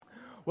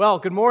Well,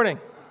 good morning.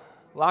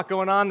 A lot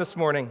going on this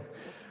morning.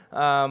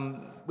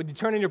 Would you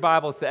turn in your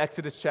Bibles to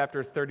Exodus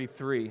chapter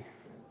 33?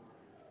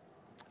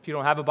 If you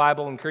don't have a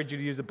Bible, I encourage you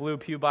to use a blue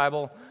pew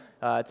Bible.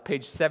 It's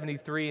page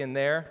 73 in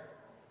there.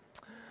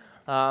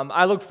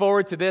 I look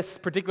forward to this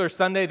particular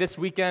Sunday, this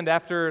weekend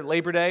after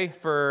Labor Day,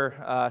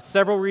 for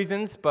several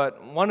reasons,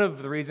 but one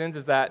of the reasons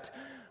is that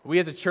we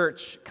as a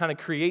church kind of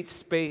create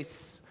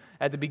space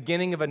at the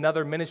beginning of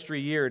another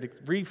ministry year to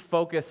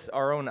refocus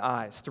our own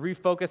eyes, to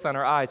refocus on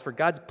our eyes for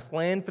God's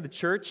plan for the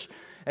church,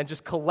 and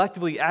just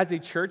collectively as a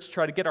church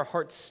try to get our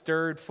hearts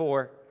stirred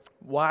for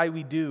why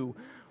we do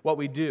what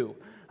we do.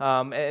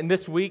 And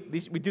this week,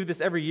 we do this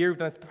every year. We've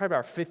done this probably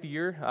our fifth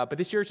year, but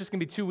this year it's just going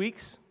to be 2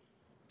 weeks,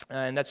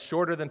 and that's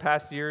shorter than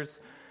past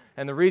years.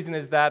 And the reason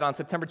is that on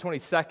September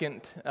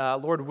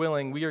 22nd, Lord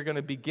willing, we are going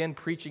to begin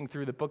preaching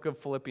through the book of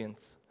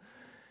Philippians.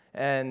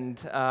 And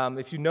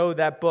if you know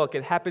that book,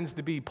 it happens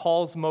to be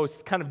Paul's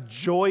most kind of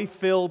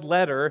joy-filled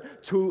letter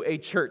to a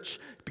church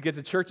because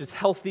the church is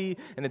healthy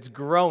and it's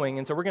growing.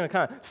 And so we're going to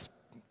kind of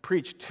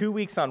preach 2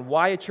 weeks on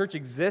why a church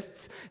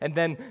exists and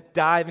then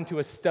dive into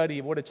a study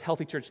of what a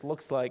healthy church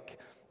looks like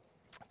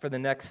for the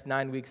next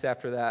 9 weeks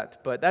after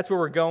that. But that's where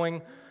we're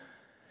going.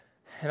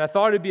 And I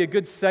thought it'd be a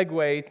good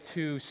segue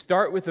to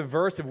start with a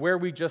verse of where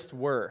we just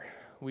were.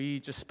 We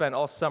just spent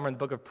all summer in the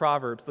book of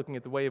Proverbs looking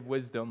at the way of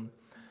wisdom.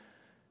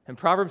 And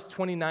Proverbs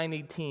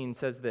 29:18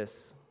 says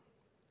this: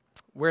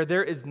 where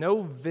there is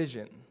no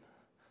vision,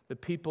 the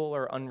people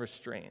are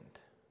unrestrained.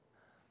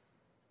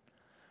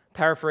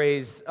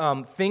 Paraphrase,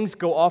 things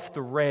go off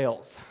the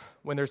rails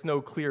when there's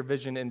no clear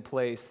vision in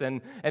place.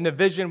 And the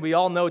vision, we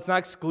all know it's not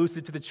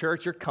exclusive to the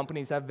church. Your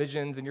companies have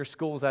visions and your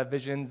schools have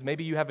visions.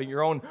 Maybe you have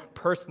your own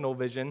personal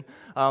vision.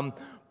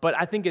 But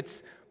I think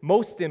it's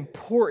most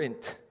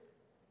important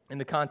in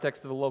the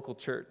context of the local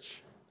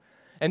church.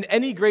 And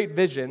any great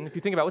vision, if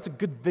you think about what's a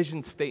good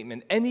vision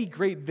statement, any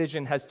great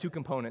vision has two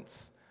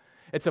components.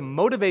 It's a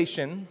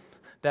motivation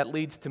that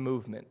leads to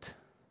movement.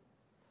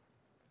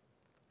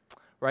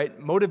 Right?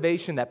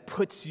 Motivation that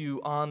puts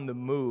you on the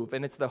move.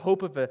 And it's the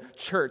hope of a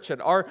church,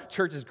 and our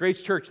church is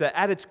Grace Church, that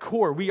at its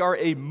core, we are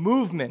a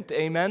movement.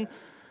 Amen?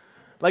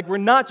 Like we're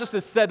not just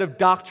a set of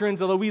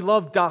doctrines, although we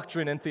love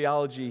doctrine and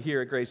theology here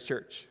at Grace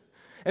Church.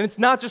 And it's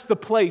not just the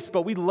place,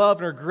 but we love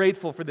and are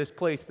grateful for this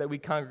place that we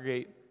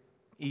congregate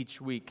each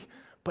week.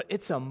 But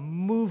it's a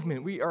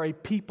movement. We are a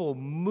people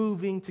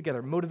moving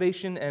together,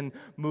 motivation and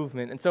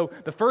movement. And so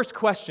the first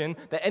question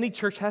that any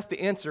church has to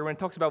answer when it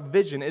talks about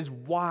vision is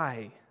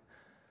why?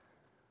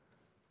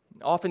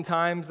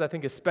 Oftentimes, I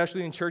think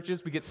especially in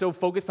churches, we get so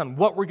focused on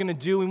what we're going to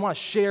do. We want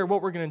to share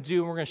what we're going to do,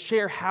 and we're going to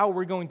share how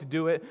we're going to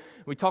do it.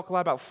 We talk a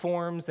lot about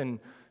forms and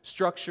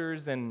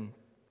structures, and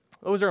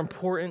those are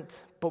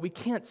important, but we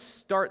can't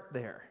start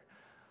there.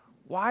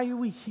 Why are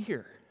we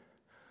here?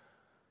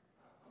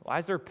 Why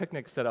is there a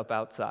picnic set up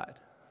outside?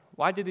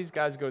 Why did these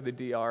guys go to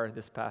the DR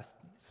this past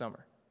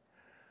summer?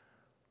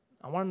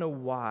 I want to know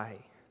why.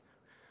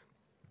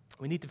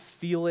 We need to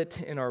feel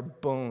it in our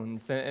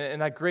bones.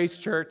 And at Grace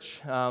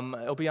Church,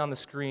 it'll be on the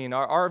screen,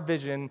 our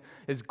vision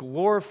is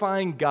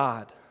glorifying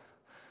God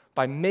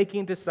by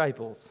making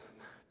disciples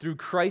through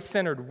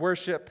Christ-centered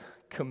worship,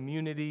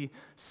 community,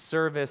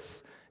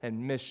 service,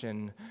 and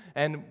mission.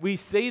 And we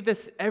say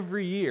this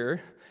every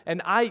year,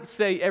 and I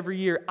say every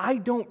year, I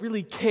don't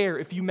really care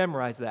if you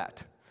memorize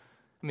that.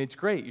 I mean, it's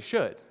great, you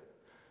should.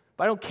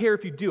 But I don't care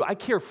if you do. I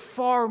care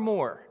far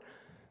more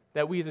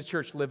that we as a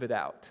church live it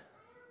out.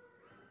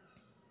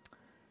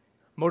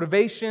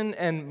 Motivation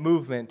and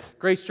movement.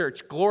 Grace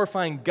Church,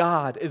 glorifying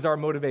God is our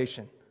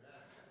motivation.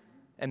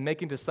 And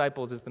making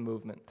disciples is the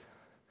movement.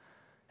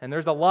 And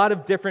there's a lot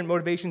of different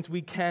motivations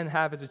we can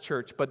have as a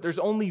church, but there's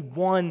only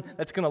one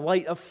that's going to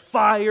light a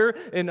fire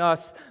in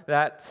us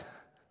that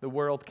the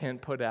world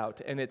can't put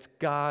out, and it's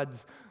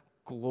God's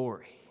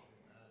glory.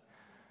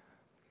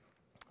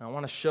 I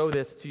want to show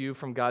this to you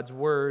from God's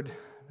Word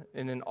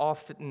in an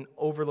often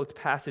overlooked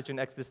passage in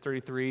Exodus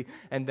 33,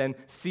 and then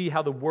see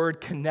how the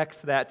Word connects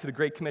that to the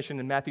Great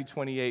Commission in Matthew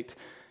 28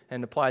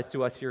 and applies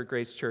to us here at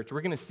Grace Church. We're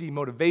going to see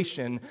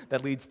motivation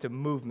that leads to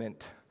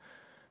movement.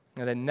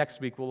 And then next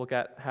week, we'll look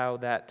at how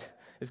that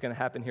is going to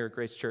happen here at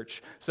Grace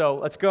Church. So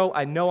let's go.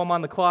 I know I'm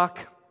on the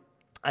clock.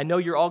 I know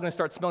you're all going to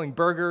start smelling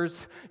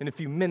burgers in a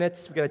few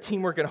minutes. We've got a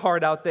team working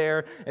hard out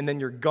there, and then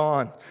you're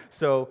gone.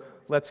 So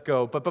let's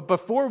go. But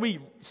before we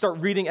start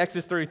reading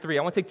Exodus 33,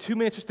 I want to take 2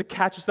 minutes just to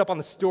catch us up on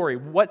the story.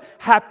 What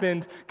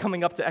happened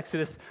coming up to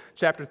Exodus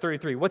chapter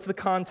 33? What's the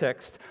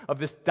context of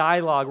this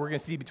dialogue we're going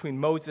to see between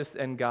Moses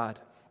and God?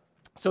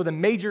 So the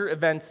major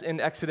events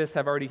in Exodus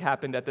have already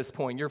happened at this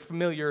point. You're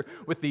familiar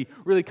with the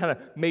really kind of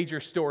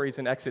major stories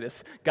in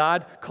Exodus.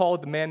 God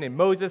called the man named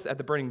Moses at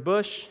the burning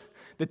bush.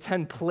 The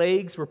 10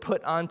 plagues were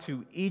put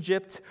onto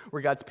Egypt,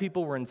 where God's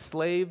people were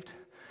enslaved.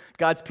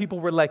 God's people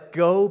were let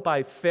go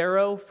by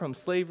Pharaoh from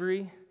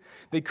slavery.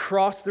 They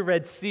crossed the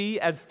Red Sea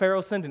as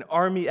Pharaoh sent an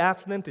army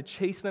after them to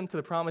chase them to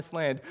the promised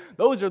land.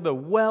 Those are the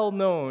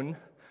well-known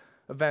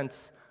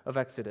events of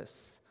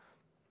Exodus.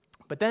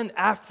 But then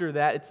after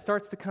that, it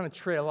starts to kind of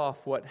trail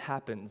off what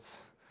happens.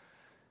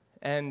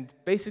 And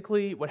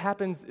basically, what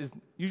happens is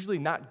usually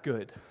not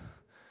good.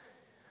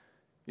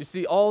 You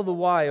see, all the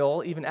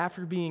while, even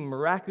after being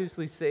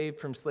miraculously saved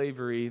from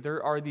slavery,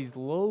 there are these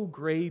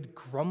low-grade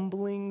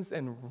grumblings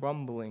and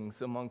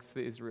rumblings amongst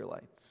the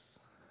Israelites.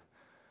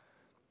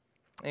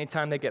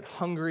 Anytime they get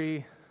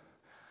hungry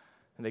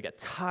and they get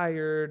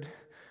tired,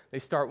 they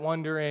start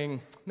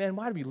wondering, man,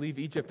 why did we leave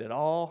Egypt at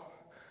all?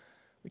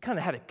 We kind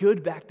of had it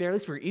good back there. At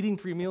least we were eating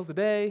 3 meals a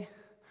day.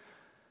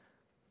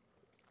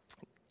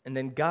 And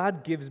then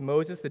God gives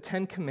Moses the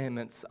 10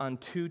 Commandments on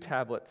 2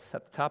 tablets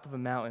at the top of a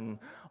mountain,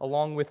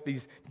 along with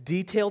these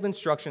detailed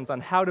instructions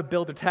on how to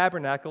build a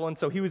tabernacle. And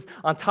so he was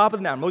on top of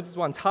the mountain. Moses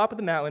was on top of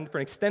the mountain for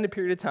an extended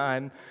period of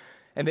time,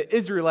 and the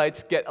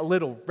Israelites get a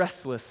little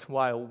restless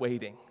while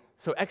waiting.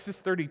 So Exodus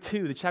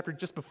 32, the chapter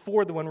just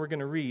before the one we're going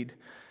to read,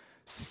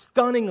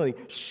 stunningly,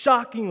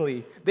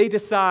 shockingly, they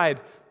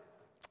decide,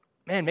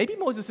 man, maybe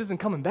Moses isn't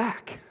coming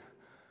back.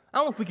 I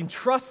don't know if we can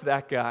trust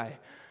that guy.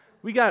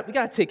 We got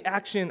to take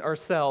action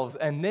ourselves.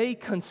 And they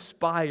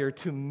conspire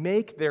to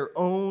make their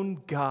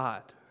own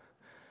God,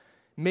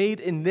 made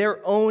in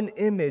their own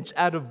image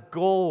out of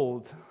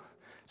gold,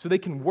 so they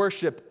can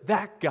worship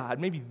that God.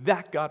 Maybe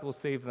that God will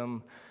save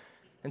them.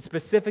 And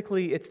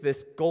specifically, it's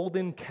this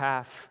golden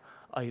calf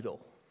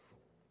idol.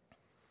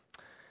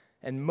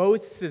 And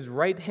Moses'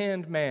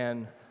 right-hand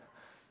man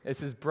is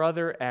his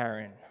brother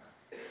Aaron,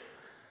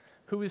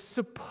 who is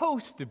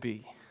supposed to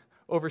be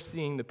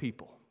overseeing the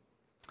people.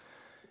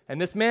 And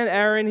this man,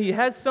 Aaron, he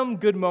has some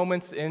good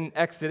moments in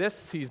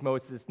Exodus. He's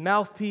Moses'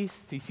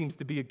 mouthpiece. He seems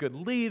to be a good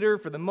leader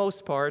for the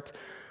most part.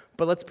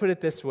 But let's put it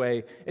this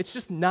way. It's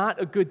just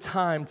not a good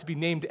time to be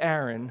named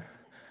Aaron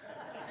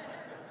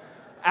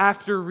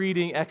after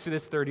reading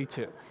Exodus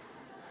 32.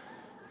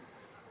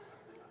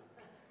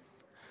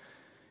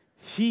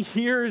 He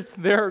hears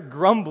their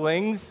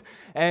grumblings,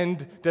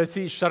 and does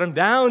he shut him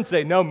down,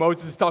 say, no,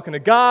 Moses is talking to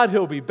God,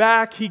 he'll be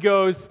back? He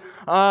goes,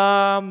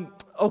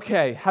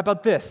 okay, how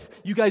about this?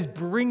 You guys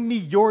bring me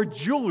your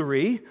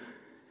jewelry,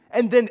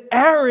 and then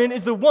Aaron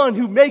is the one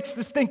who makes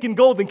the stinking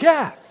golden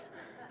calf.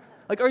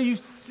 Like, are you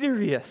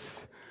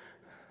serious?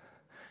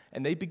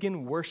 And they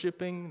begin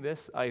worshiping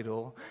this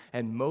idol,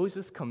 and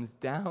Moses comes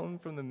down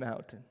from the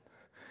mountain,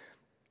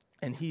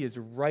 and he is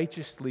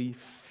righteously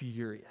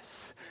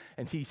furious.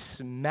 And he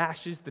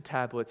smashes the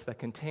tablets that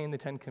contain the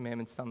 10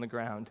 Commandments on the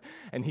ground.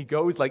 And he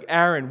goes like,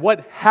 Aaron,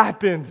 what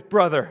happened,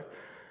 brother?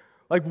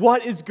 Like,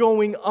 what is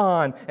going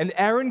on? And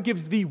Aaron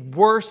gives the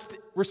worst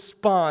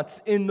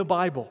response in the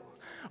Bible.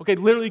 Okay,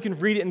 literally you can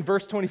read it in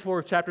verse 24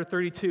 of chapter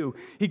 32.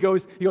 He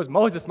goes,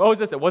 Moses,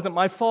 it wasn't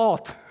my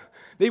fault.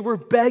 They were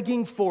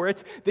begging for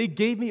it. They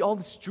gave me all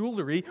this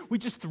jewelry. We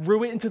just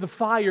threw it into the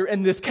fire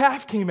and this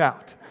calf came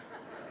out.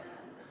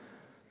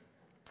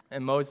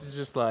 And Moses is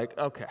just like,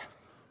 okay.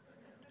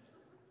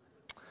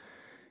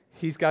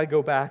 He's got to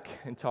go back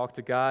and talk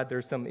to God.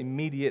 There's some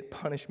immediate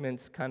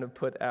punishments kind of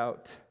put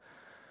out.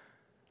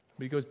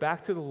 But he goes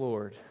back to the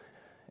Lord.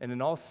 And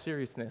in all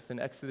seriousness, in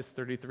Exodus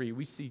 33,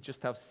 we see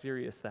just how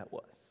serious that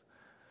was.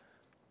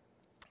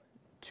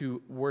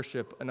 To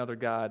worship another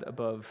God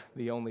above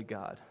the only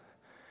God.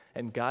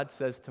 And God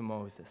says to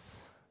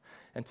Moses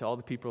and to all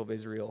the people of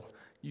Israel,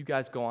 you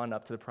guys go on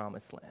up to the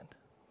promised land.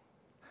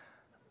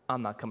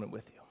 I'm not coming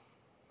with you.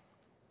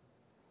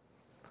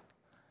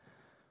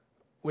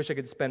 Wish I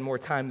could spend more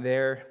time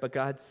there, but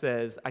God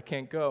says, I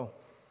can't go.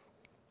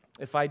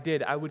 If I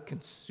did, I would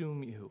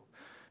consume you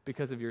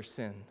because of your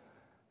sin.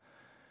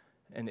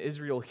 And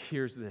Israel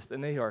hears this,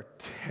 and they are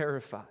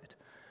terrified.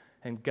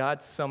 And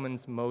God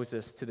summons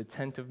Moses to the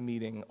tent of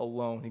meeting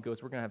alone. He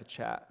goes, we're going to have a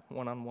chat,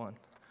 one-on-one. And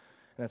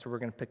that's where we're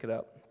going to pick it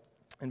up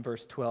in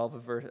verse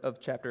 12 of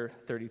chapter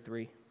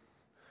 33.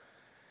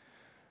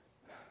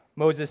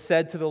 Moses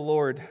said to the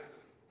Lord,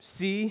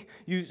 see,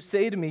 you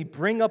say to me,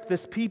 bring up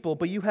this people,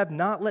 but you have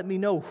not let me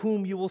know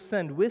whom you will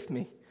send with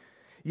me.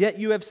 Yet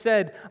you have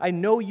said, I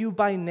know you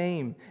by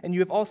name, and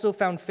you have also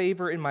found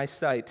favor in my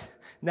sight.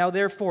 Now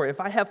therefore, if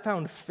I have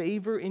found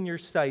favor in your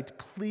sight,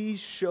 please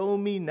show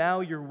me now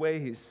your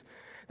ways,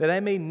 that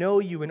I may know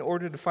you in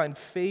order to find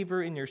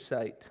favor in your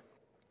sight.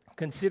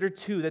 Consider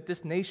too that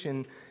this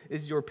nation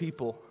is your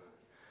people.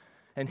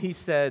 And he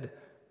said,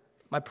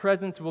 my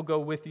presence will go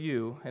with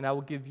you, and I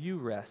will give you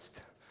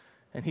rest.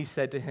 And he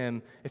said to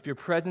him, if your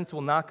presence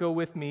will not go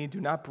with me, do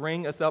not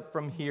bring us up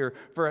from here.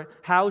 For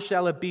how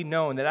shall it be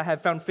known that I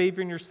have found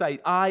favor in your sight,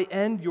 I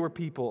and your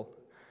people?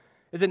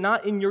 Is it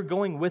not in your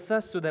going with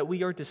us so that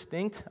we are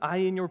distinct, I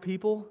and your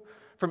people,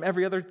 from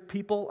every other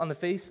people on the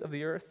face of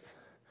the earth?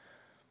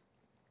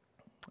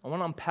 I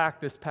want to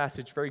unpack this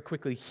passage very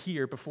quickly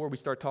here before we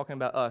start talking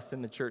about us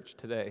in the church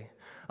today.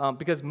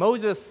 Because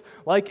Moses,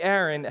 like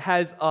Aaron,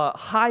 has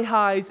high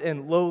highs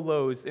and low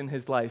lows in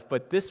his life,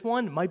 but this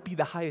one might be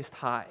the highest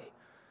high.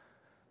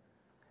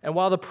 And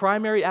while the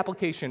primary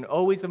application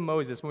always of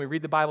Moses, when we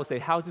read the Bible, say,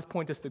 how does this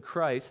point us to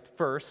Christ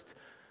first,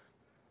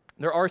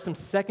 there are some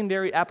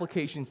secondary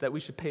applications that we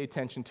should pay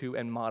attention to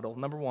and model.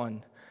 Number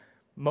one,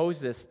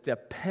 Moses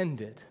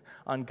depended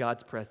on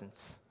God's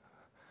presence.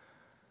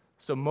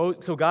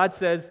 So God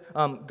says,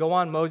 go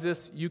on,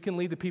 Moses, you can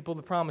lead the people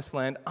to the promised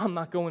land. I'm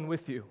not going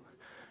with you.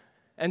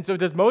 And so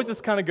does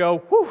Moses kind of go,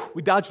 whew,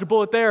 we dodged a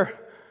bullet there.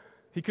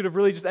 He could have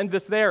really just ended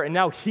this there, and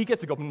now he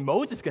gets to go.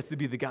 Moses gets to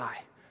be the guy.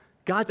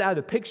 God's out of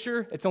the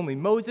picture. It's only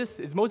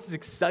Moses. Is Moses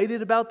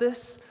excited about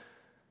this?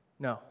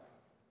 No.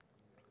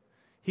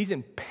 He's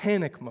in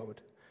panic mode.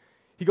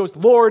 He goes,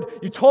 Lord,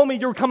 you told me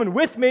you were coming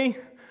with me,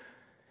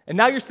 and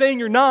now you're saying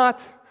you're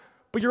not,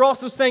 but you're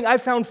also saying I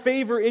found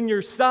favor in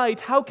your sight.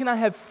 How can I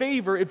have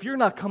favor if you're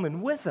not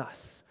coming with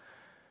us?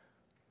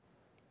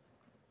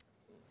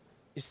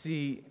 You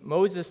see,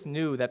 Moses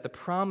knew that the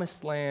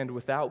promised land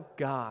without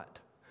God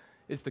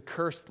is the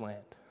cursed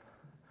land.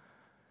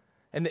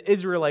 And the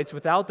Israelites,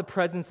 without the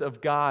presence of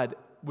God,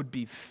 would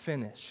be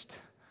finished.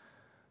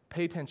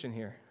 Pay attention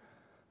here.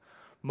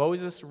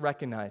 Moses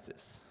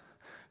recognizes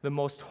the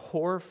most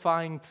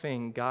horrifying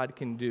thing God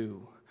can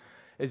do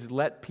is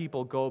let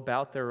people go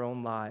about their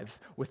own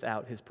lives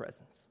without his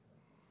presence.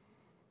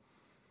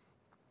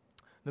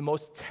 The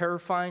most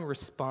terrifying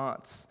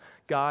response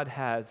God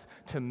has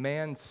to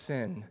man's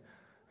sin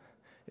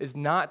is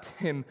not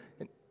him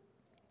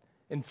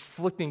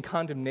inflicting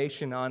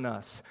condemnation on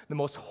us. The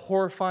most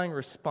horrifying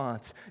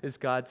response is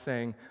God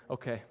saying,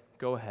 okay,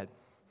 go ahead.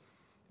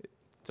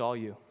 It's all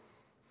you.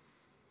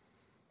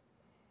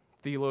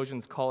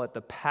 Theologians call it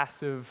the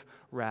passive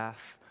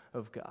wrath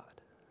of God.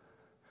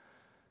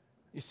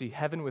 You see,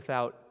 heaven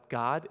without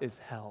God is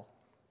hell.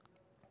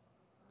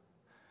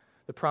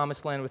 The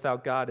promised land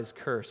without God is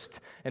cursed,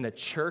 and a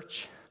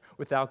church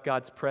without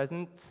God's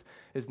presence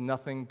is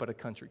nothing but a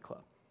country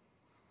club.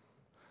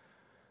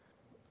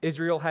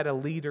 Israel had a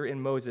leader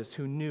in Moses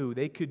who knew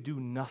they could do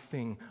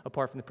nothing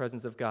apart from the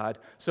presence of God.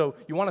 So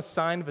you want a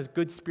sign of a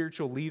good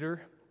spiritual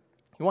leader?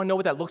 You want to know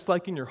what that looks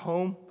like in your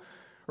home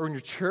or in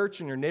your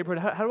church, in your neighborhood?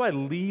 How do I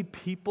lead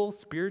people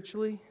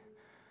spiritually?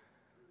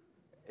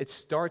 It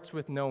starts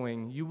with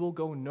knowing you will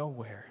go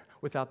nowhere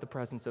without the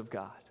presence of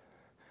God.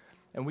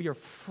 And we are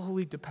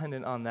fully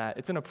dependent on that.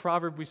 It's in a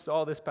proverb we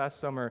saw this past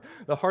summer.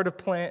 The heart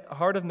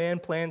of man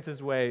plans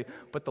his way,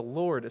 but the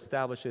Lord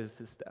establishes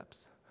his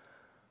steps.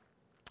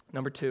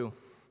 Number 2,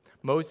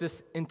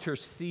 Moses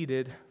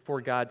interceded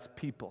for God's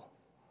people.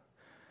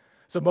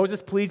 So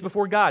Moses pleads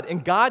before God.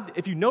 And God,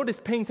 if you notice,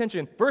 paying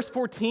attention, verse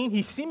 14,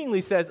 he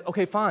seemingly says,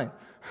 okay, fine.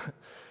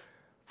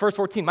 Verse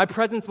 14, my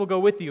presence will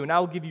go with you and I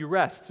will give you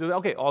rest. So,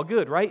 okay, all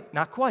good, right?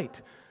 Not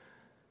quite.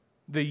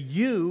 The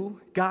you,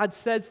 God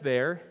says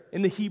there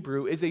in the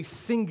Hebrew, is a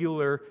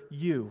singular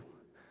you.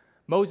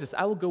 Moses,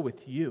 I will go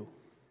with you.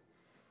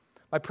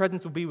 My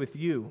presence will be with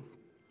you.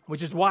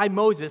 Which is why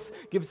Moses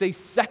gives a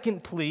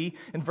second plea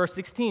in verse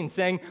 16,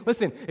 saying,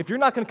 listen, if you're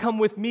not going to come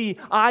with me,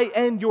 I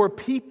and your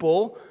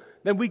people,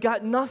 then we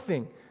got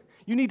nothing.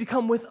 You need to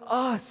come with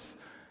us.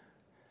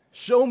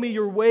 Show me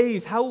your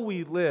ways. How will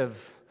we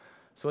live?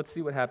 So let's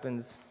see what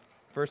happens.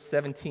 Verse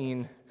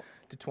 17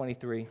 to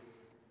 23.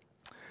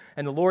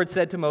 And the Lord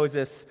said to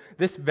Moses,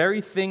 this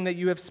very thing that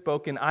you have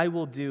spoken I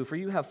will do, for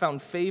you have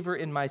found favor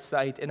in my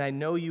sight, and I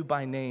know you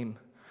by name.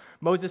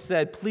 Moses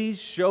said,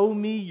 please show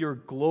me your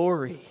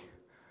glory.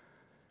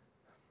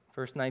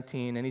 Verse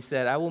 19, and he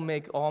said, I will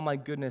make all my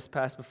goodness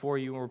pass before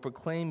you, and will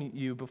proclaim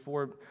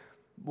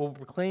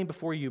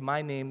before you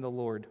my name, the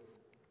Lord.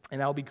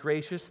 And I will be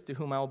gracious to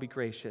whom I will be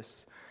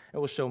gracious, and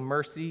will show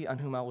mercy on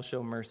whom I will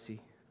show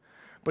mercy.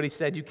 But he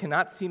said, you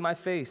cannot see my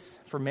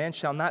face, for man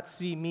shall not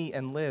see me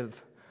and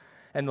live.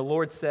 And the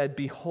Lord said,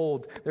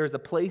 behold, there is a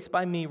place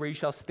by me where you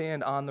shall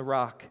stand on the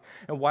rock.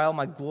 And while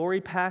my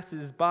glory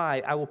passes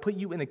by, I will put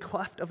you in a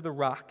cleft of the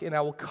rock, and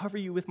I will cover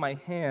you with my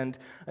hand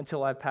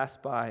until I have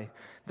passed by.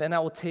 Then I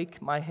will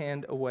take my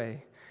hand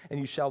away,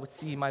 and you shall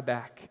see my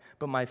back,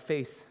 but my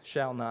face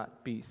shall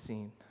not be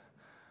seen.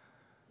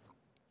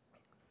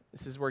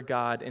 This is where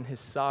God, in his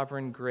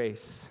sovereign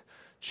grace,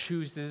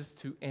 chooses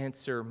to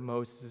answer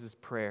Moses'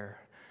 prayer.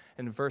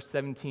 And in verse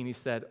 17, he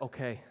said,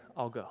 okay,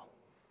 I'll go.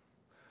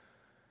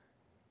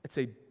 It's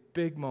a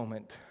big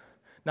moment,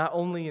 not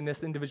only in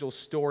this individual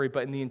story,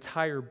 but in the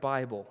entire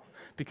Bible,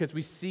 because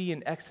we see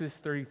in Exodus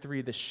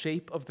 33 the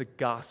shape of the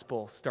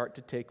gospel start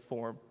to take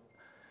form.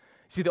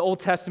 See, the Old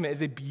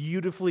Testament is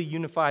beautifully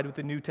unified with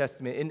the New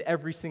Testament in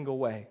every single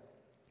way.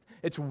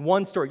 It's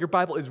one story. Your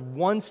Bible is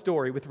one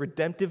story with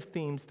redemptive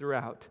themes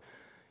throughout.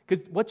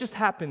 Because what just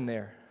happened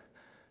there?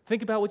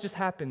 Think about what just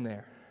happened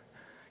there.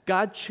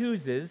 God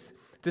chooses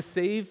to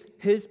save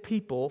his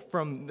people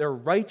from their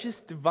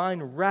righteous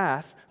divine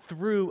wrath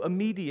through a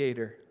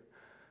mediator.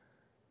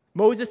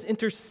 Moses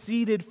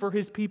interceded for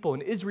his people,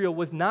 and Israel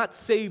was not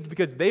saved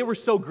because they were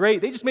so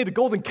great. They just made a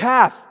golden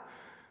calf.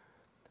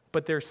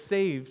 But they're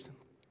saved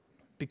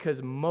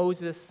because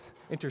Moses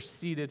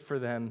interceded for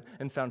them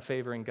and found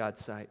favor in God's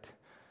sight.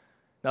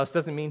 Now, this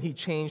doesn't mean he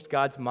changed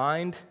God's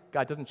mind.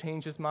 God doesn't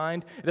change his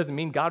mind. It doesn't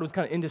mean God was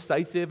kind of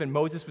indecisive and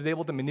Moses was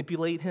able to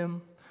manipulate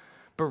him.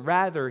 But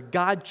rather,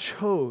 God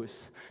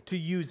chose to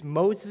use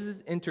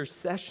Moses'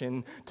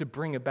 intercession to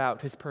bring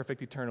about his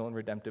perfect, eternal, and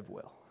redemptive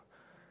will.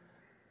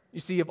 You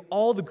see, of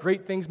all the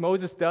great things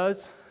Moses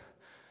does,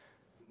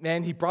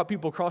 Man, he brought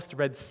people across the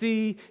Red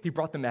Sea. He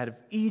brought them out of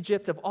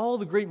Egypt. Of all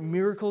the great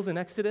miracles in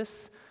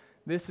Exodus,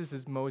 this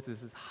is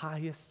Moses'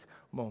 highest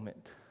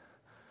moment.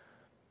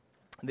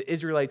 The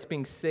Israelites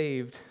being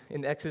saved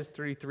in Exodus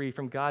 33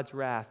 from God's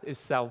wrath is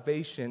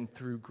salvation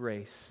through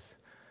grace.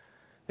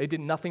 They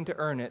did nothing to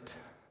earn it,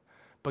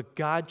 but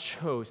God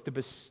chose to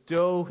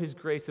bestow his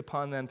grace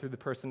upon them through the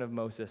person of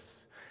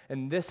Moses.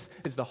 And this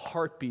is the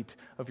heartbeat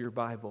of your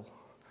Bible.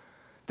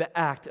 The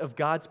act of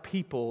God's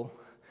people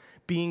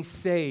being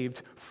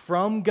saved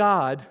from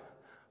God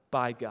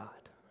by God.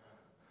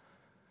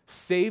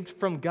 Saved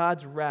from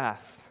God's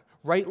wrath,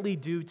 rightly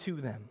due to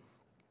them,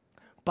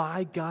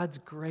 by God's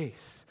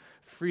grace,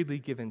 freely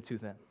given to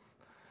them.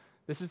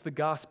 This is the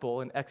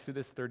gospel in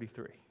Exodus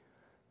 33.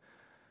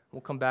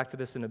 We'll come back to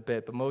this in a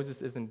bit, but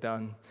Moses isn't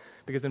done.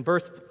 Because in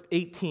verse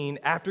 18,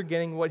 after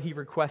getting what he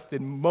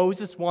requested,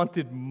 Moses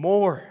wanted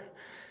more.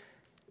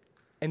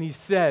 And he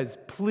says,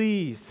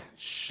 "Please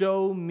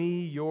show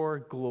me your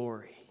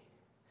glory."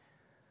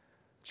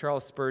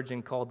 Charles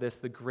Spurgeon called this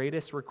the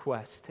greatest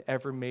request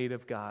ever made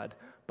of God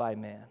by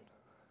man.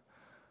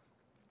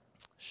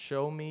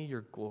 Show me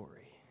your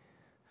glory.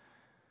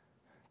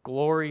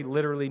 Glory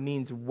literally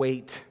means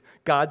weight.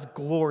 God's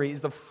glory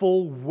is the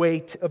full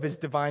weight of his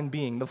divine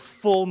being, the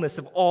fullness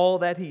of all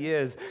that he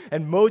is.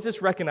 And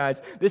Moses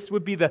recognized this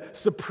would be the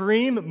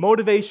supreme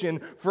motivation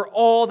for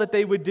all that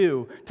they would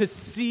do, to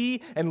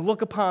see and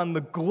look upon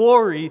the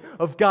glory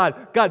of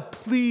God. God,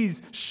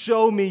 please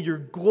show me your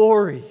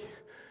glory.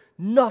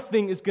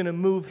 Nothing is going to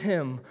move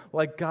him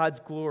like God's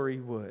glory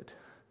would.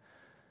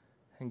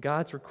 And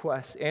God's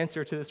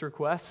answer to this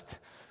request,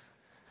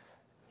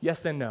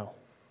 yes and no.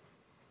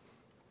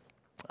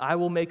 I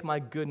will make my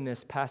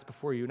goodness pass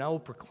before you, and I will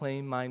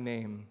proclaim my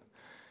name.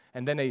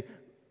 And then a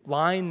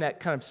line that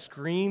kind of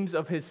screams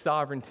of his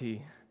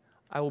sovereignty,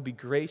 I will be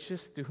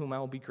gracious to whom I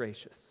will be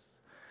gracious,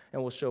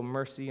 and will show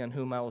mercy on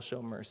whom I will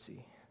show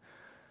mercy.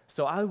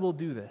 So I will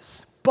do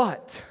this.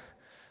 But,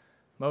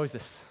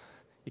 Moses,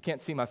 you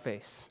can't see my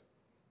face.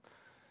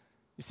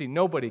 You see,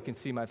 nobody can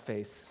see my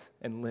face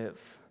and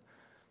live.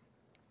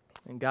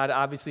 And God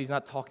obviously is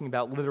not talking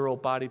about literal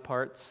body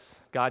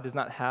parts. God does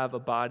not have a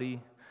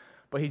body.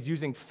 But he's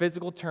using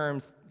physical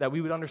terms that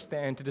we would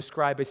understand to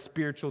describe a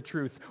spiritual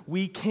truth.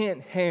 We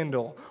can't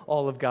handle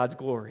all of God's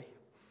glory.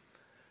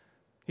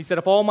 He said,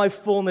 if all my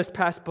fullness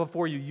passed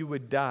before you, you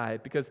would die.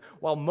 Because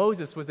while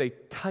Moses was a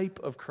type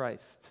of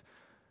Christ,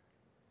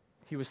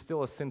 he was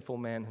still a sinful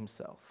man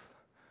himself.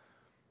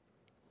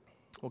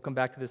 We'll come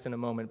back to this in a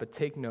moment, but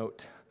take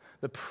note.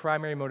 The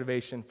primary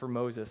motivation for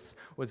Moses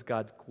was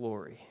God's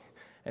glory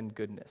and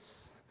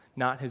goodness,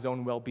 not his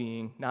own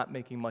well-being, not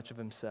making much of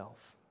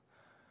himself.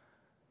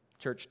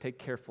 Church, take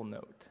careful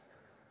note.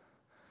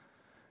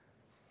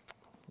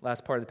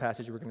 Last part of the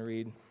passage we're going to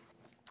read,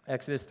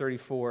 Exodus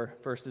 34,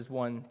 verses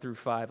 1 through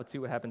 5. Let's see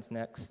what happens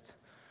next.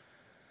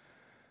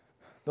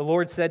 The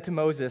Lord said to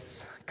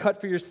Moses,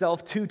 "Cut for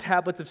yourself 2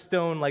 tablets of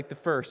stone like the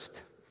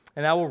first,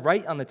 and I will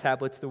write on the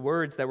tablets the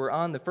words that were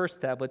on the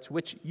first tablets,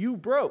 which you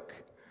broke.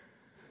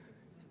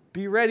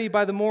 Be ready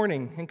by the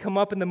morning, and come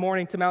up in the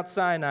morning to Mount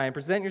Sinai, and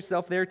present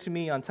yourself there to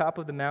me on top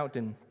of the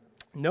mountain.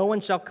 No one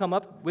shall come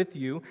up with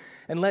you,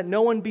 and let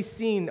no one be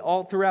seen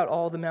all throughout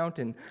all the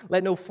mountain.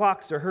 Let no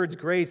flocks or herds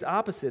graze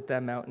opposite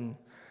that mountain."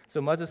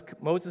 So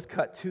Moses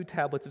cut 2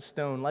 tablets of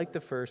stone like the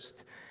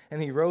first,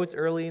 and he rose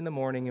early in the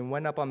morning and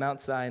went up on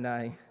Mount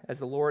Sinai, as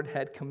the Lord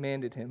had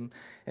commanded him,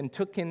 and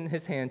took in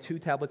his hand 2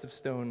 tablets of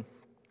stone.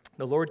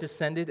 The Lord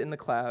descended in the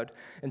cloud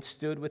and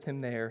stood with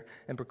him there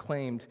and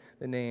proclaimed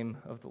the name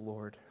of the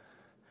Lord.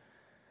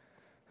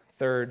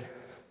 Third,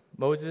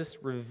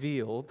 Moses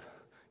revealed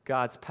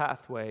God's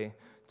pathway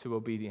to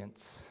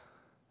obedience.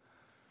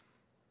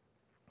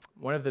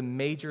 One of the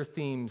major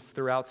themes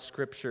throughout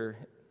Scripture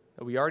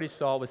that we already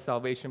saw was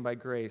salvation by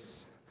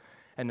grace,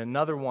 and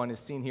another one is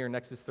seen here in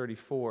Exodus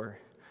 34.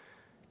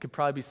 It could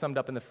probably be summed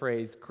up in the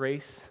phrase,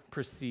 grace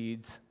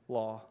precedes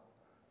law.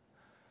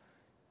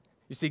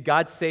 You see,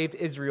 God saved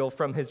Israel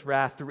from his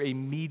wrath through a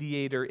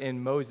mediator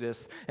in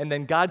Moses, and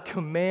then God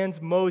commands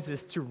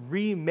Moses to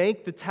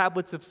remake the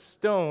tablets of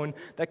stone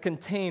that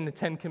contain the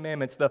 10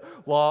 Commandments, the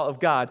law of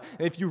God.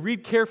 And if you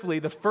read carefully,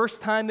 the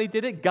first time they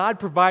did it, God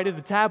provided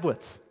the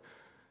tablets.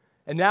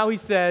 And now he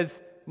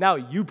says, now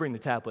you bring the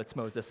tablets,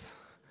 Moses.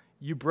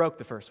 You broke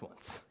the first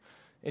ones.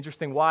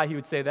 Interesting why he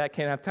would say that.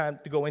 Can't have time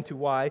to go into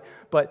why,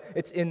 but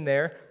it's in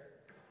there.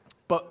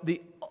 But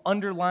the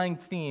underlying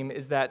theme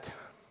is that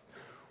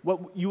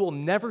what you will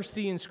never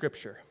see in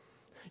Scripture,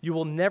 you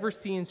will never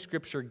see in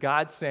Scripture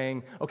God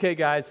saying, okay,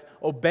 guys,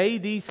 obey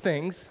these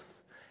things,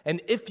 and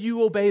if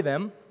you obey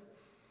them,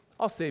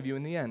 I'll save you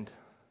in the end.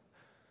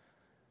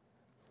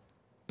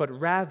 But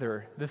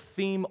rather, the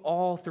theme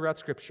all throughout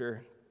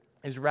Scripture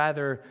is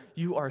rather,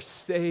 you are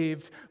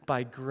saved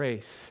by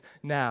grace.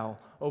 Now,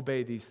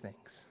 obey these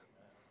things.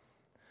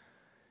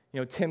 You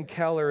know, Tim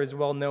Keller is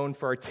well known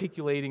for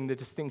articulating the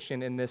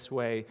distinction in this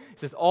way. He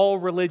says, all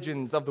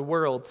religions of the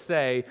world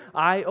say,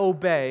 I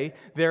obey,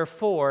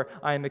 therefore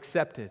I am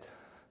accepted.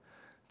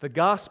 The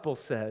gospel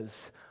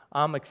says,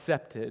 I'm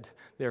accepted,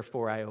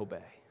 therefore I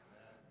obey.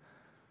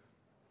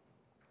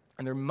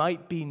 And there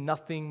might be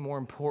nothing more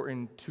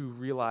important to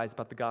realize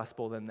about the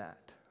gospel than that.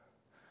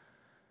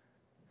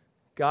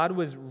 God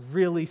was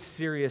really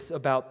serious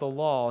about the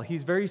law.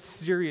 He's very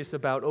serious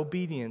about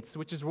obedience,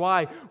 which is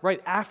why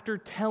right after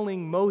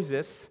telling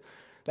Moses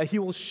that he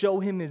will show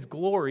him his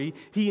glory,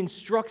 he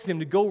instructs him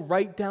to go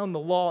write down the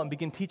law and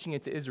begin teaching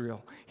it to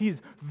Israel.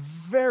 He's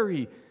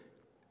very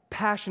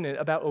passionate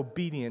about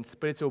obedience,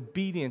 but it's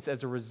obedience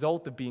as a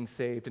result of being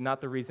saved and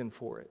not the reason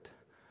for it.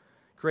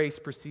 Grace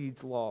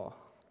precedes law.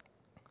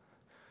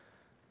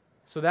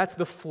 So that's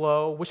the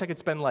flow. Wish I could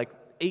spend like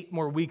 8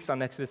 more weeks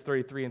on Exodus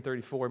 33 and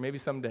 34, maybe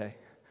someday.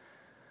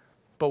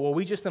 But what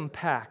we just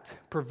unpacked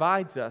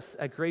provides us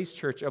at Grace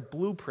Church a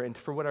blueprint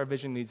for what our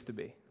vision needs to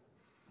be.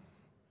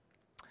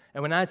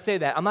 And when I say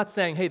that, I'm not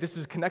saying, hey, this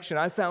is a connection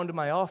I found in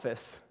my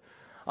office.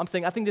 I'm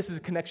saying I think this is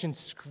a connection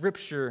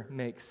Scripture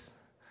makes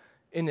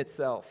in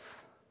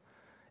itself.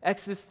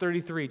 Exodus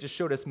 33 just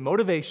showed us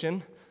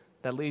motivation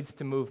that leads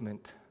to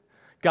movement.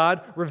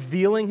 God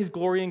revealing his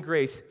glory and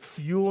grace,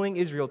 fueling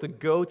Israel to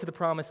go to the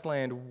promised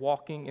land,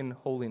 walking in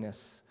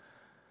holiness.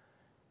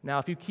 Now,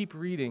 if you keep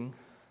reading,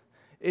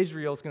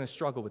 Israel is going to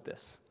struggle with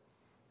this.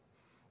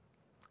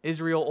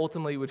 Israel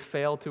ultimately would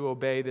fail to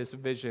obey this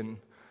vision,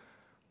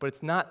 but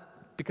it's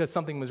not because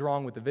something was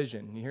wrong with the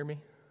vision. You hear me?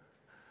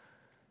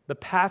 The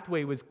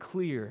pathway was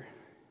clear.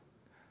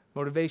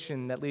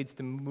 Motivation that leads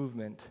to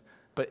movement.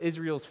 But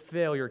Israel's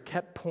failure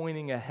kept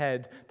pointing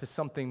ahead to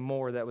something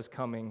more that was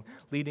coming,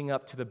 leading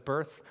up to the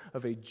birth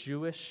of a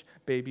Jewish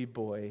baby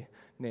boy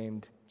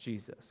named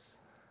Jesus.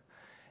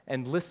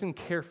 And listen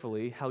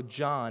carefully how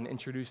John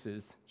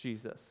introduces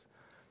Jesus.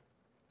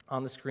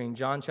 On the screen,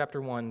 John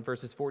chapter 1,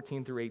 verses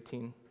 14 through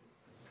 18.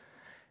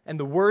 And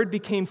the Word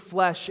became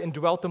flesh and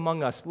dwelt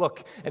among us.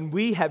 Look, and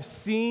we have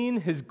seen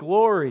his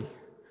glory.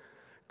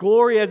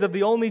 Glory as of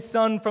the only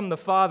Son from the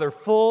Father,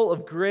 full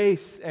of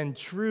grace and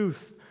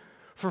truth.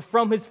 For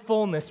from his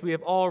fullness we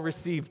have all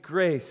received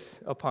grace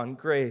upon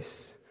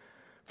grace.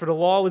 For the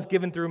law was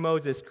given through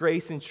Moses,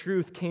 grace and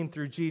truth came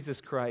through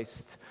Jesus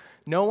Christ.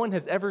 No one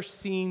has ever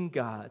seen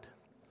God,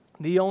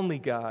 the only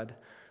God,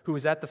 who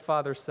is at the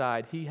Father's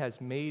side. He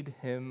has made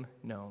him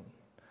known.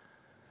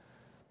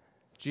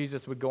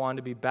 Jesus would go on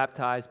to be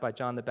baptized by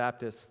John the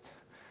Baptist.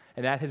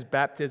 And at his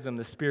baptism,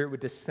 the Spirit would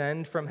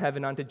descend from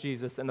heaven onto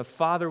Jesus, and the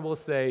Father will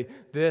say,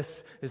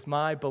 "This is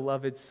my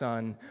beloved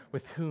Son,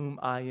 with whom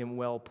I am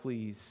well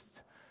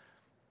pleased."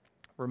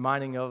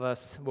 Reminding of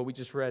us what we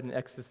just read in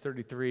Exodus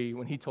 33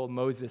 when he told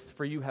Moses,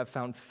 "For you have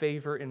found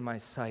favor in my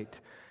sight,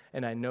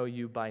 and I know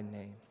you by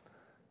name."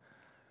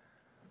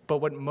 But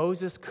what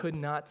Moses could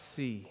not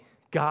see,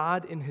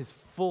 God in his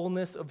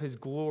fullness of his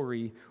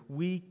glory,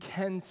 we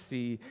can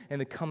see in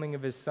the coming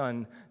of his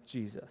Son,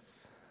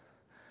 Jesus.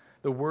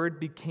 The Word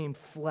became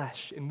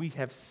flesh, and we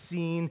have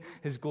seen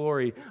his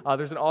glory.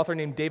 There's an author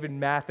named David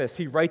Mathis.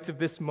 He writes of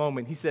this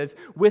moment. He says,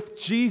 with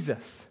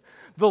Jesus,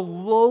 the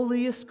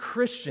lowliest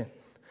Christian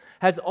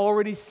has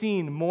already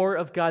seen more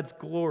of God's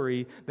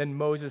glory than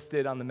Moses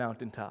did on the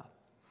mountaintop.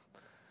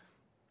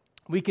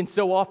 We can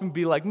so often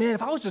be like, man,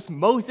 if I was just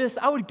Moses,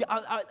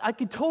 I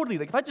could totally,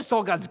 if I just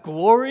saw God's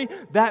glory,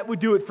 that would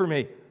do it for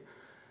me.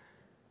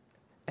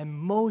 And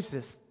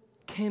Moses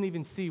can't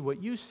even see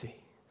what you see.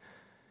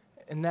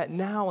 And that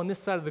now on this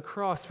side of the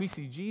cross, we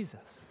see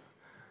Jesus.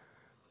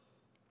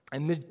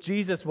 And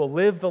Jesus will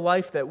live the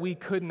life that we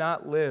could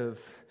not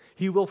live.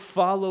 He will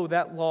follow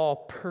that law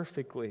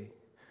perfectly.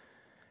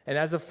 And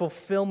as a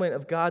fulfillment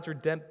of God's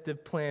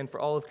redemptive plan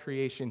for all of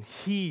creation,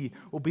 he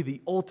will be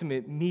the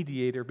ultimate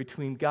mediator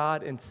between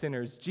God and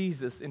sinners.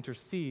 Jesus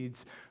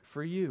intercedes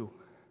for you.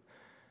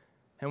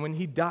 And when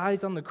he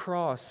dies on the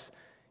cross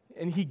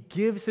and he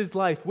gives his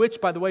life,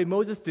 which, by the way,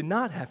 Moses did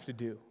not have to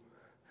do,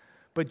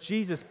 but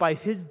Jesus, by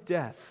his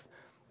death,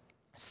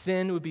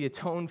 sin would be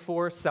atoned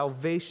for,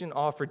 salvation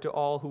offered to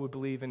all who would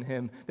believe in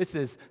him. This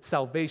is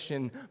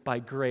salvation by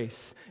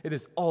grace. It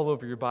is all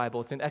over your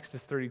Bible. It's in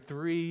Exodus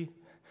 33.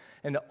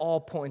 And it all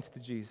points to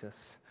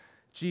Jesus.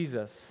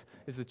 Jesus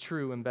is the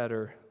true and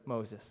better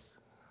Moses.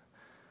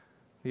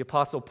 The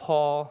Apostle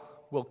Paul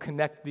will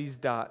connect these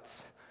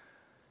dots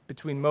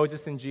between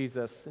Moses and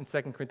Jesus in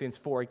 2 Corinthians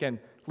 4. Again,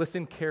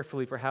 listen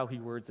carefully for how he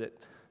words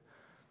it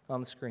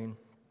on the screen.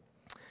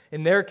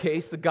 In their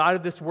case, the God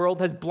of this world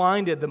has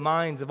blinded the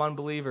minds of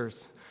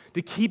unbelievers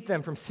to keep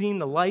them from seeing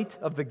the light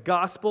of the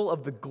gospel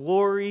of the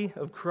glory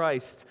of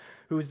Christ,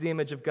 who is the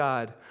image of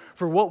God.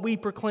 For what we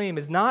proclaim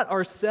is not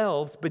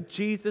ourselves, but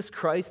Jesus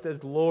Christ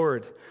as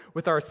Lord,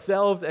 with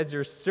ourselves as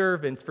your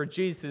servants for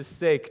Jesus'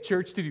 sake.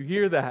 Church, did you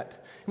hear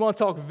that? You want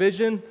to talk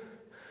vision?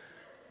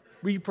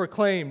 We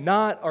proclaim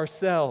not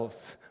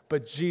ourselves,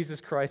 but Jesus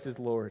Christ as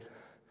Lord.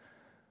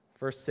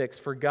 Verse 6,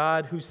 for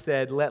God who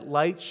said, let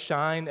light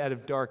shine out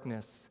of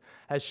darkness,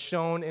 has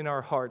shone in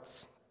our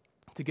hearts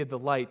to give the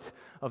light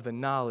of the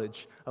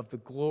knowledge of the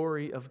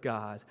glory of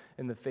God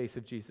in the face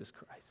of Jesus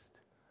Christ.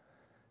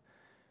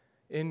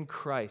 In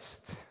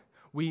Christ,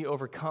 we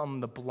overcome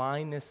the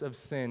blindness of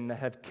sin that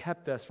have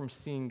kept us from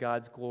seeing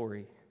God's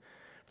glory.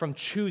 from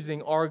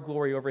choosing our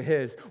glory over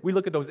his. We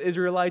look at those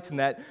Israelites and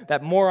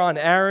that moron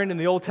Aaron in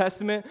the Old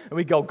Testament, and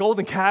we go,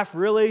 golden calf,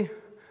 really?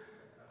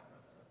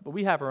 But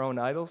we have our own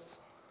idols.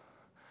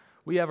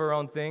 We have our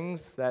own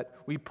things that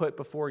we put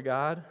before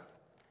God.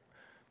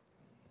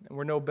 And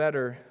we're no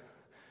better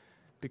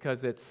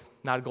because it's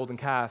not a golden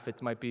calf.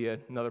 It might be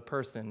another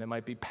person. It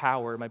might be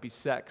power. It might be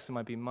sex. It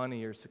might be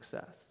money or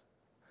success.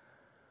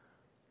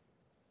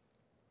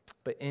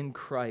 But in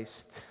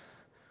Christ,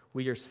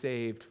 we are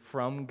saved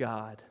from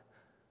God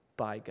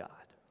by God.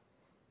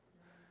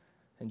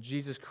 And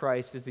Jesus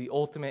Christ is the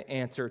ultimate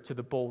answer to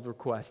the bold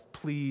request,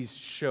 please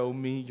show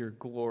me your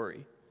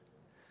glory.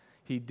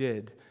 He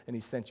did, and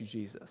he sent you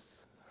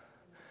Jesus.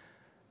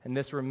 And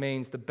this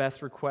remains the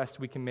best request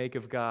we can make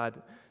of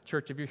God.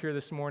 Church, if you're here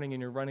this morning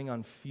and you're running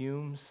on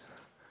fumes,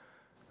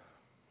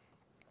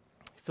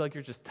 you feel like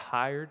you're just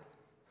tired,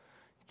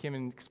 you can't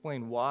even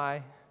explain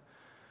why,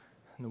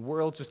 and the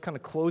world's just kind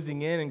of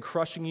closing in and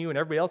crushing you, and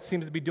everybody else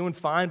seems to be doing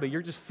fine, but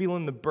you're just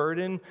feeling the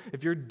burden.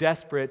 If you're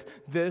desperate,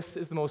 this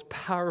is the most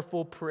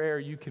powerful prayer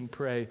you can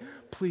pray.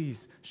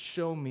 Please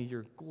show me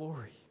your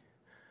glory.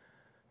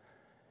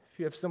 If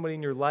you have somebody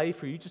in your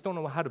life or you just don't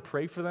know how to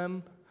pray for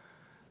them,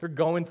 they're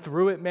going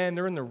through it, man.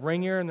 They're in the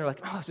ringer, and they're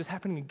like, oh, it's just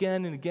happening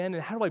again and again.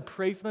 And how do I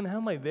pray for them? How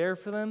am I there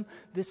for them?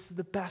 This is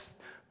the best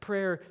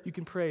prayer you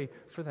can pray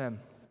for them.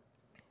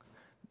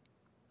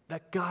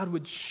 That God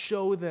would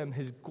show them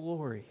his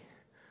glory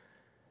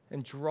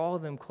and draw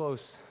them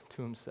close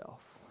to himself.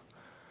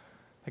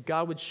 That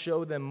God would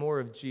show them more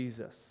of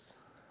Jesus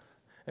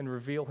and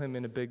reveal him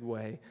in a big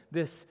way.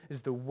 This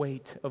is the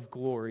weight of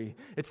glory.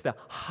 It's the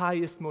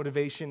highest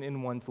motivation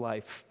in one's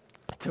life,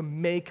 to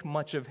make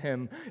much of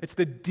him. It's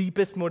the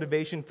deepest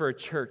motivation for a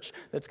church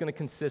that's going to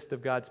consist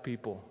of God's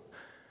people.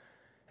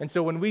 And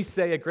so when we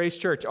say at Grace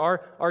Church,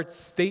 our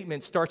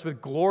statement starts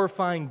with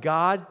glorifying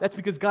God, that's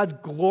because God's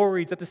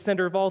glory is at the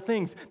center of all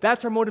things.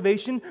 That's our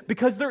motivation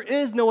because there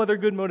is no other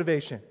good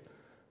motivation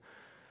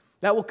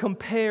that will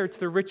compare to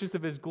the riches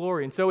of his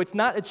glory. And so it's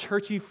not a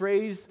churchy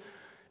phrase.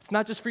 It's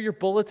not just for your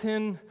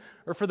bulletin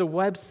or for the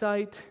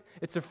website.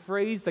 It's a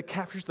phrase that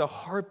captures the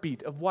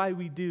heartbeat of why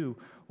we do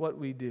what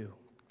we do.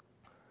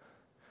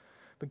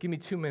 But give me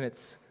 2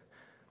 minutes,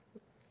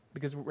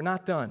 because we're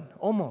not done.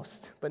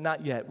 Almost, but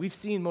not yet. We've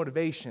seen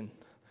motivation.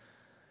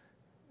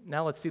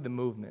 Now let's see the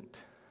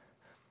movement.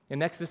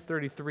 In Exodus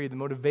 33, the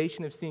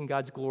motivation of seeing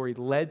God's glory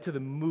led to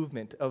the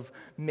movement of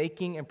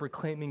making and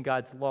proclaiming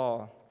God's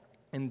law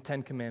in the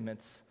Ten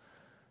Commandments.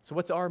 So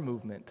what's our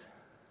movement?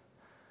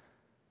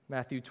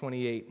 Matthew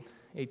 28,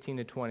 18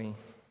 to 20.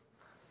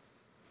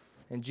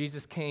 And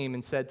Jesus came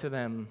and said to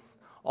them,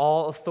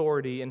 all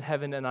authority in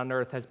heaven and on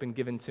earth has been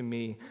given to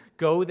me.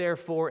 Go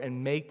therefore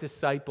and make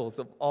disciples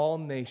of all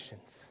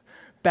nations,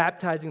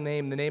 baptizing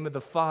them in the name of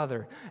the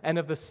Father and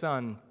of the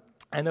Son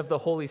and of the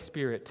Holy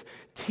Spirit,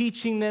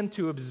 teaching them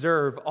to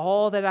observe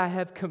all that I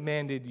have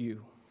commanded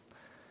you.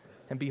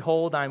 And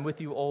behold, I am with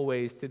you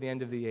always to the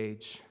end of the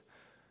age.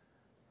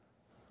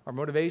 Our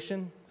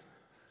motivation,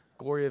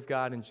 glory of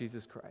God in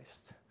Jesus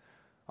Christ.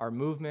 Our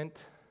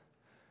movement,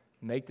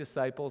 make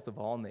disciples of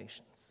all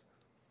nations.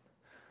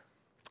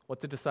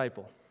 What's a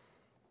disciple?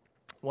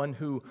 One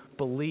who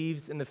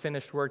believes in the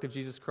finished work of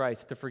Jesus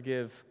Christ to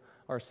forgive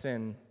our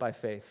sin by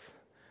faith.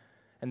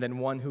 And then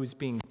one who is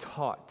being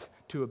taught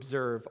to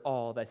observe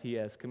all that he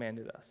has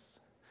commanded us.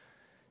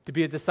 To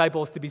be a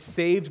disciple is to be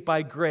saved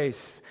by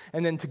grace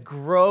and then to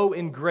grow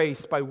in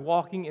grace by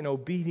walking in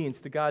obedience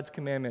to God's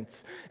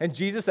commandments. And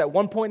Jesus, at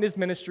one point in his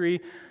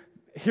ministry,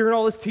 hearing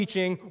all this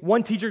teaching,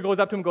 one teacher goes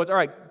up to him and goes, all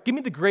right, give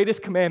me the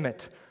greatest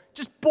commandment.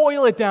 Just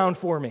boil it down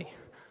for me.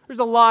 There's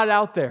a lot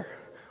out there.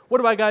 What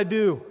do I got to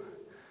do?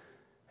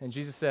 And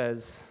Jesus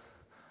says,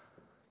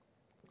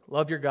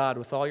 love your God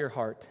with all your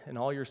heart and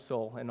all your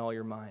soul and all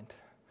your mind,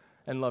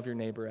 and love your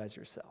neighbor as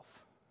yourself.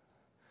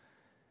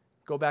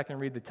 Go back and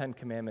read the 10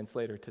 Commandments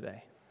later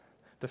today.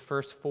 The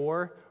first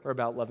 4 are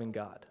about loving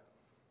God.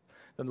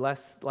 The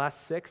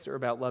last 6 are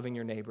about loving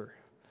your neighbor.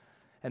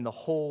 And the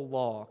whole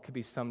law could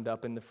be summed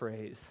up in the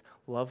phrase,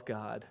 love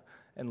God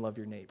and love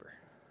your neighbor.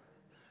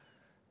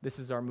 This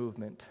is our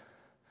movement,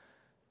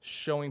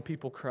 showing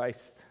people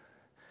Christ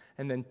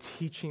and then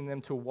teaching them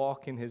to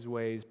walk in his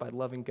ways by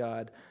loving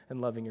God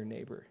and loving your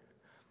neighbor.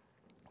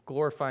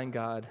 Glorifying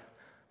God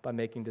by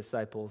making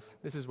disciples.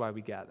 This is why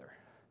we gather.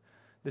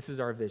 This is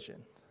our vision.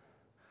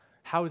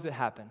 How does it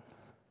happen?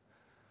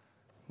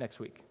 Next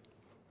week.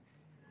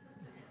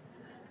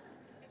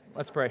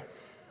 Let's pray.